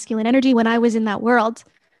alpha masculine energy when I was in that world.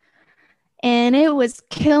 And it was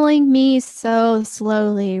killing me so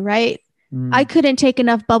slowly, right? I couldn't take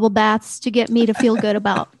enough bubble baths to get me to feel good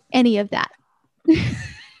about any of that.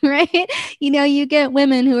 Right? You get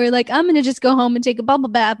women who are like, I'm going to just go home and take a bubble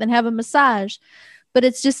bath and have a massage, but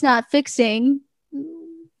it's just not fixing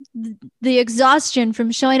the exhaustion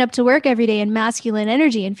from showing up to work every day in masculine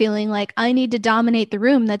energy and feeling like I need to dominate the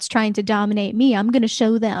room that's trying to dominate me. I'm going to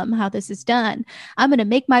show them how this is done. I'm going to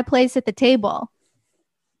make my place at the table.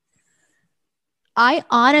 I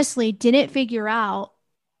honestly didn't figure out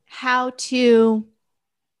how to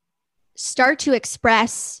start to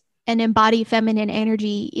express and embody feminine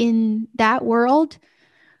energy in that world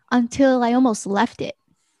until I almost left it.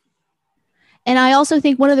 And I also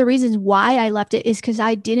think one of the reasons why I left it is because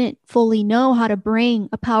I didn't fully know how to bring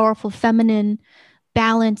a powerful, feminine,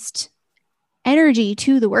 balanced energy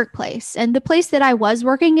to the workplace. And the place that I was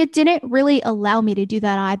working, it didn't really allow me to do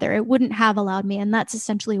that either. It wouldn't have allowed me. And that's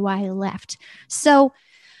essentially why I left. So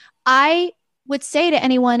I would say to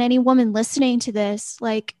anyone, any woman listening to this,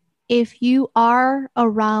 like, if you are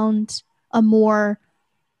around a more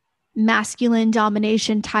masculine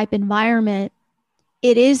domination type environment,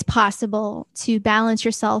 it is possible to balance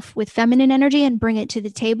yourself with feminine energy and bring it to the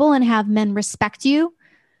table and have men respect you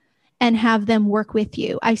and have them work with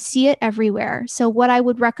you. I see it everywhere. So what I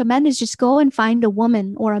would recommend is just go and find a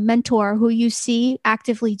woman or a mentor who you see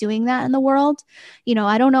actively doing that in the world. You know,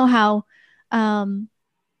 I don't know how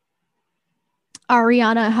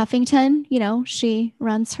Ariana Huffington, you know, she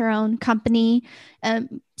runs her own company.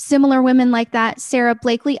 Similar women like that, Sarah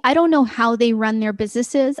Blakely, I don't know how they run their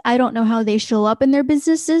businesses. I don't know how they show up in their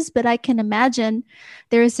businesses, but I can imagine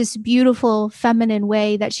there is this beautiful feminine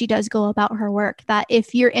way that she does go about her work that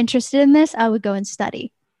if you're interested in this, I would go and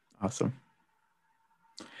study. Awesome.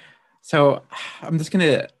 So I'm just going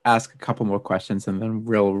to ask a couple more questions and then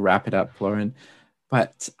we'll wrap it up, Lauren.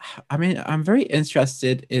 But I mean, I'm very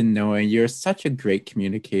interested in knowing, you're such a great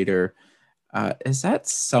communicator. Is that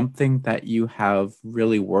something that you have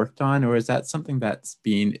really worked on, or is that something that's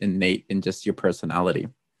been innate in just your personality?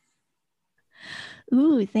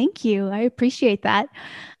 Ooh, thank you. I appreciate that.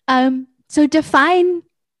 So define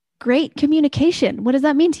great communication. What does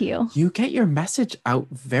that mean to you? You get your message out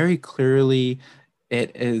very clearly.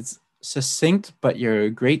 It is succinct, but you're a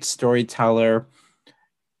great storyteller.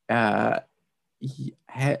 And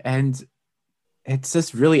it's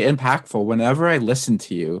just really impactful. Whenever I listen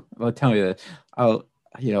to you, I'll tell you that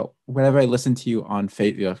whenever I listen to you on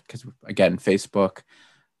Facebook, because again, Facebook,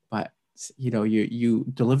 but you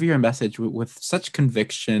deliver your message with such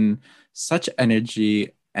conviction, such energy,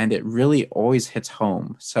 and it really always hits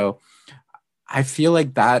home. So I feel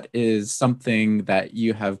like that is something that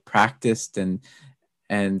you have practiced and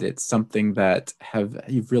it's something that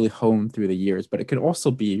you've really honed through the years, but it could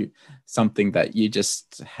also be something that you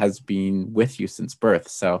just has been with you since birth.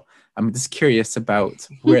 So I'm just curious about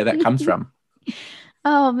where that comes from.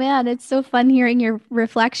 Oh man, it's so fun hearing your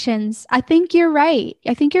reflections. I think you're right.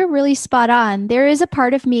 I think you're really spot on. There is a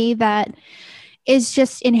part of me that is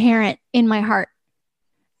just inherent in my heart.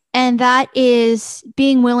 And that is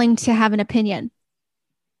being willing to have an opinion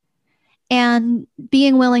and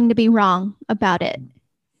being willing to be wrong about it.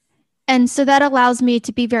 And so that allows me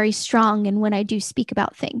to be very strong in when I do speak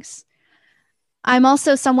about things. I'm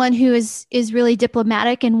also someone who is really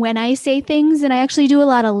diplomatic in when I say things, and I actually do a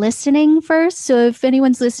lot of listening first. So if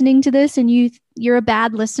anyone's listening to this and you're a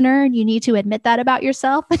bad listener, you need to admit that about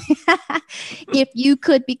yourself. If you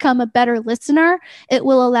could become a better listener, it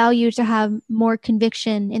will allow you to have more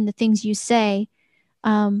conviction in the things you say.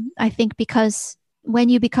 I think because when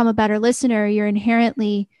you become a better listener, you're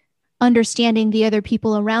inherently understanding the other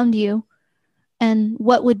people around you and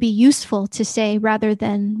what would be useful to say rather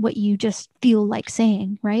than what you just feel like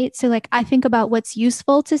saying, right? So like I think about what's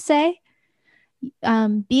useful to say.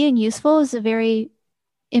 Being useful is a very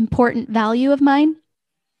important value of mine.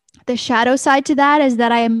 The shadow side to that is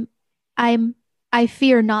that I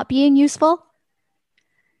fear not being useful.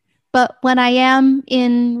 But when I am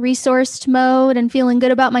in resourced mode and feeling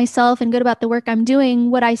good about myself and good about the work I'm doing,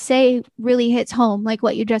 what I say really hits home, like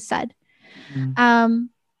what you just said. Mm.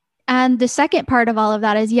 And the second part of all of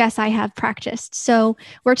that is, yes, I have practiced. So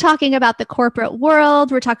we're talking about the corporate world.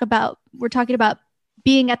 We're talking about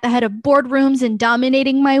being at the head of boardrooms and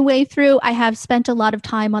dominating my way through. I have spent a lot of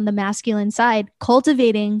time on the masculine side,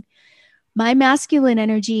 cultivating my masculine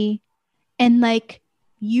energy and like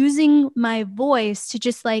using my voice to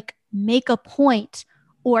just like make a point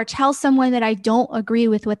or tell someone that I don't agree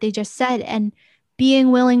with what they just said, and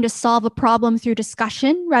being willing to solve a problem through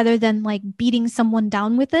discussion rather than like beating someone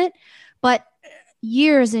down with it. But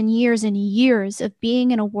years and years and years of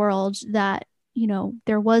being in a world that, you know,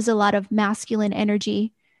 there was a lot of masculine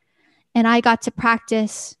energy, and I got to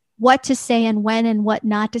practice what to say and when and what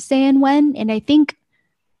not to say and when. And I think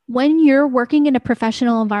when you're working in a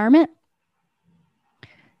professional environment,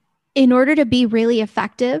 in order to be really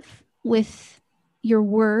effective with your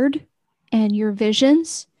word and your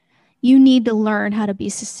visions, You need to learn how to be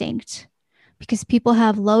succinct because people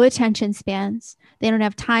have low attention spans. They don't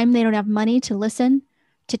have time, they don't have money to listen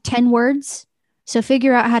to 10 words. So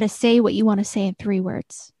figure out how to say what you want to say in 3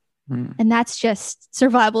 words. And that's just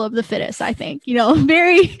survival of the fittest, I think,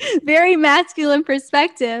 very, very masculine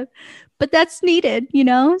perspective, but that's needed,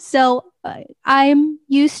 So I'm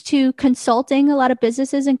used to consulting a lot of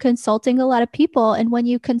businesses and consulting a lot of people. And when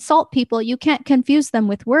you consult people, you can't confuse them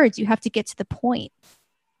with words. You have to get to the point.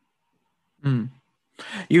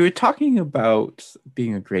 You were talking about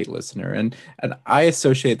being a great listener, and I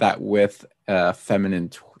associate that with a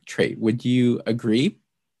feminine trait. Would you agree?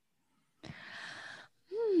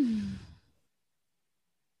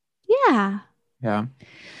 Yeah.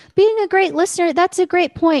 Being a great listener, that's a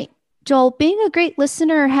great point, Joel. Being a great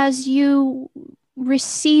listener has you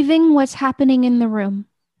receiving what's happening in the room.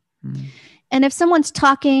 And if someone's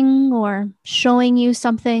talking or showing you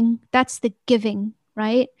something, that's the giving,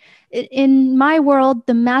 right? In my world,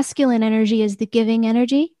 the masculine energy is the giving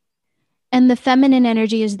energy and the feminine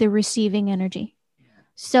energy is the receiving energy.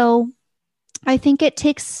 So I think it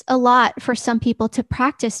takes a lot for some people to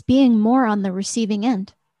practice being more on the receiving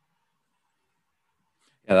end.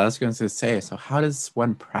 Yeah, I was going to say, so how does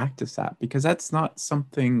one practice that? Because that's not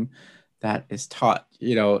something that is taught.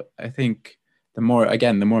 I think the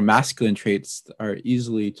more masculine traits are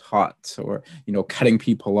easily taught, or, cutting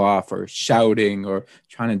people off or shouting or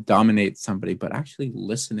trying to dominate somebody, but actually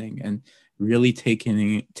listening and really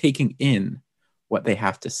taking in what they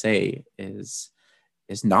have to say is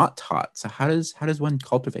not taught. So how does one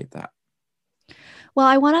cultivate that? Well,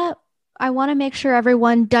 I want to make sure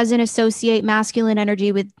everyone doesn't associate masculine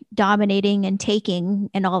energy with dominating and taking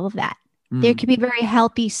and all of that. There could be a very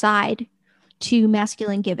healthy side to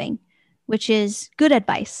masculine giving, which is good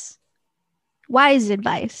advice, wise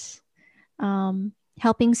advice,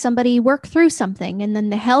 helping somebody work through something. And then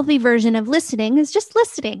the healthy version of listening is just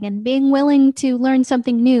listening and being willing to learn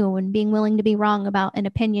something new and being willing to be wrong about an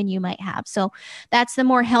opinion you might have. So that's the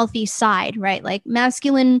more healthy side, right? Like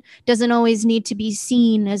masculine doesn't always need to be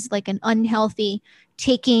seen as like an unhealthy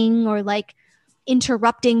taking or like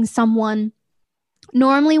interrupting someone.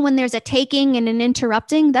 Normally when there's a taking and an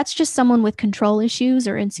interrupting, that's just someone with control issues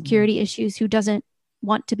or insecurity issues who doesn't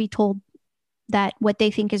want to be told that what they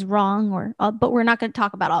think is wrong, or but we're not going to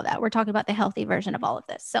talk about all that. We're talking about the healthy version of all of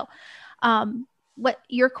this. So what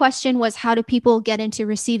your question was, how do people get into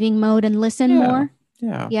receiving mode and listen more?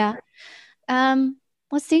 Yeah.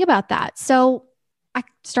 Let's think about that. So I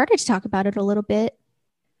started to talk about it a little bit.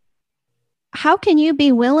 How can you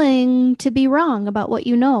be willing to be wrong about what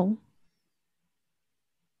you know?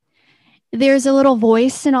 There's a little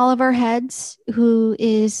voice in all of our heads who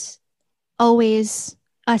is always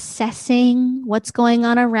assessing what's going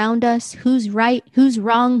on around us, who's right, who's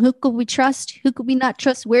wrong, who could we trust, who could we not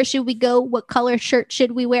trust, where should we go, what color shirt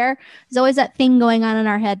should we wear. There's always that thing going on in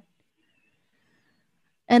our head.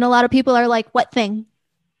 And a lot of people are like, what thing?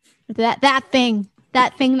 That thing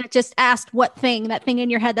that just asked what thing, that thing in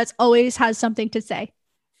your head that's always has something to say.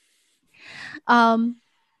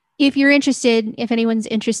 If you're interested, if anyone's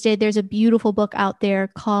interested, there's a beautiful book out there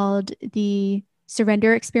called The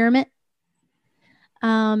Surrender Experiment.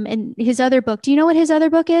 And his other book, do you know what his other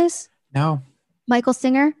book is? No. Michael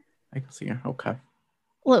Singer. Okay.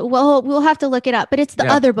 Well, we'll have to look it up, but it's the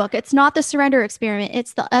other book. It's not The Surrender Experiment.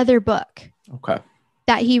 It's the other book. Okay.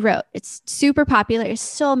 That he wrote. It's super popular. It's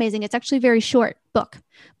so amazing. It's actually a very short book,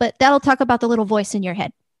 but that'll talk about the little voice in your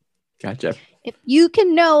head. Gotcha. If you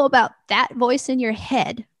can know about that voice in your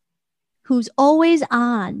head, who's always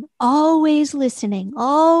on, always listening,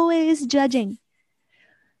 always judging,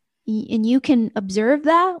 and you can observe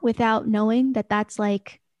that without knowing that that's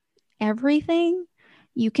like everything,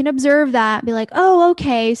 you can observe that, be like, oh,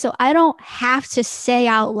 okay, so I don't have to say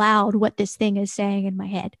out loud what this thing is saying in my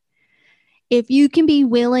head. If you can be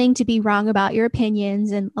willing to be wrong about your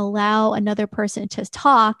opinions and allow another person to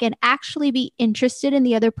talk and actually be interested in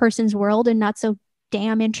the other person's world and not so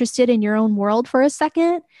damn interested in your own world for a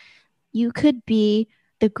second, you could be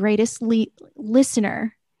the greatest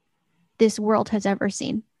listener this world has ever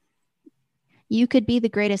seen. You could be the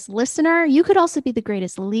greatest listener. You could also be the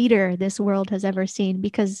greatest leader this world has ever seen,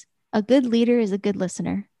 because a good leader is a good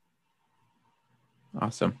listener.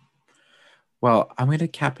 Awesome. Well, I'm going to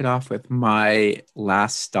cap it off with my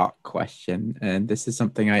last stock question. And this is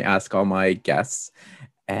something I ask all my guests.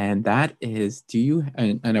 And that is,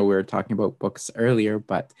 and I know we were talking about books earlier,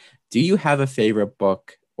 but do you have a favorite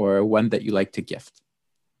book or one that you like to gift?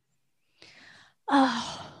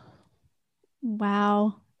 Oh,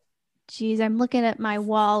 wow. Geez, I'm looking at my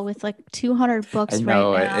wall with like 200 books I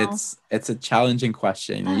know, right now. it's a challenging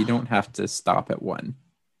question. You don't have to stop at one.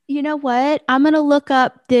 You know what? I'm going to look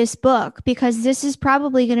up this book because this is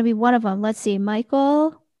probably going to be one of them. Let's see.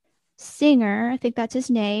 Michael Singer. I think that's his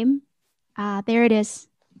name. There it is.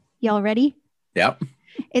 Y'all ready? Yep.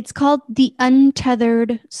 It's called The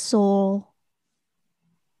Untethered Soul.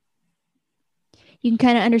 You can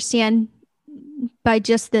kind of understand by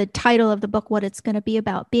just the title of the book what it's going to be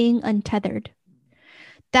about, being untethered.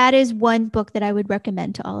 That is one book that I would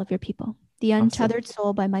recommend to all of your people. The Untethered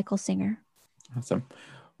Soul by Michael Singer. Awesome.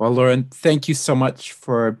 Well, Lauren, thank you so much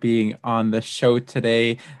for being on the show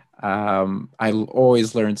today. I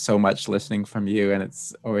always learn so much listening from you, and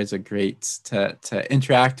it's always a great to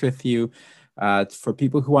interact with you. For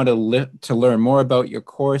people who want to learn more about your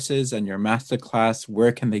courses and your masterclass,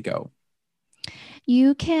 where can they go?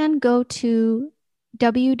 You can go to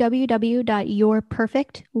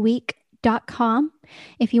www.yourperfectweek.com.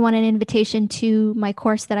 If you want an invitation to my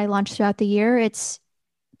course that I launch throughout the year, it's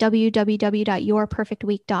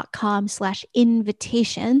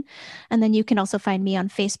www.yourperfectweek.com/invitation. And then you can also find me on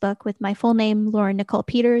Facebook with my full name, Lauren Nicole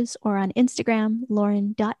Peters, or on Instagram,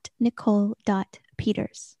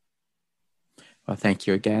 lauren.nicole.peters. Well, thank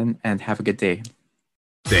you again, and have a good day.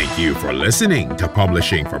 Thank you for listening to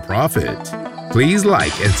Publishing for Profit. Please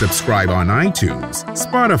like and subscribe on iTunes,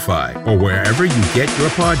 Spotify, or wherever you get your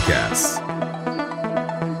podcasts.